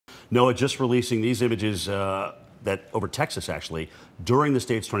NOAA just releasing these images that over Texas, actually, during the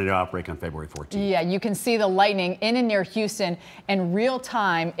state's tornado outbreak on February 14th. Yeah, you can see the lightning in and near Houston in real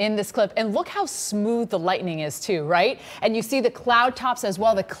time in this clip. And look how smooth the lightning is too, right? And you see the cloud tops as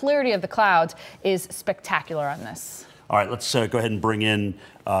well. The clarity of the clouds is spectacular on this. All right, let's go ahead and bring in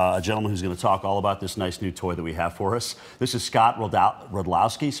a gentleman who's going to talk all about this nice new toy that we have for us. This is Scott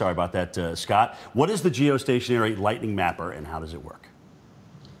Rodlowski. Sorry about that, Scott. What is the Geostationary Lightning Mapper and how does it work?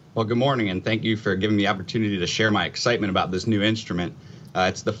 Well, good morning, and thank you for giving me the opportunity to share my excitement about this new instrument.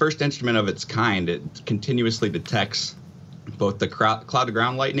 It's the first instrument of its kind. It continuously detects both the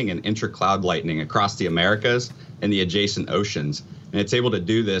cloud-to-ground lightning and intra-cloud lightning across the Americas and the adjacent oceans. And it's able to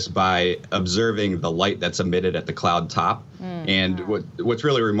do this by observing the light that's emitted at the cloud top. And what's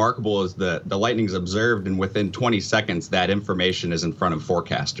really remarkable is the lightning's observed, and within 20 seconds, that information is in front of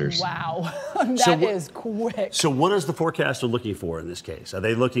forecasters. Wow, that is quick. So what is the forecaster looking for in this case? Are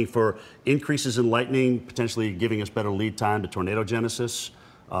they looking for increases in lightning, potentially giving us better lead time to tornado genesis?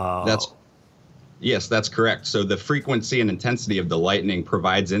 Yes, that's correct. So the frequency and intensity of the lightning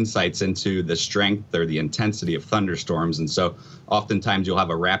provides insights into the strength or the intensity of thunderstorms. And so oftentimes you'll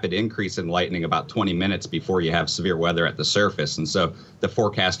have a rapid increase in lightning about 20 minutes before you have severe weather at the surface. And so the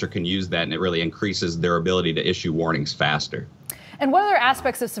forecaster can use that, and it really increases their ability to issue warnings faster. And what other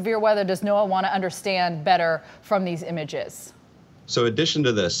aspects of severe weather does NOAA want to understand better from these images? So in addition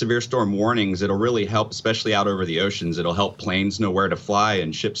to the severe storm warnings, it'll really help, especially out over the oceans. It'll help planes know where to fly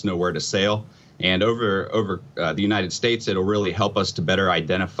and ships know where to sail. And over the United States, it'll really help us to better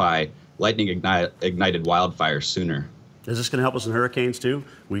identify lightning ignited wildfires sooner. Is this going to help us in hurricanes too?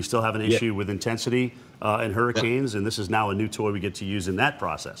 We still have an issue with intensity in hurricanes, and this is now a new toy we get to use in that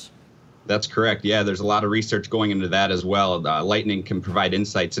process. That's correct. Yeah, there's a lot of research going into that as well. Lightning can provide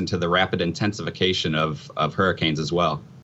insights into the rapid intensification of hurricanes as well.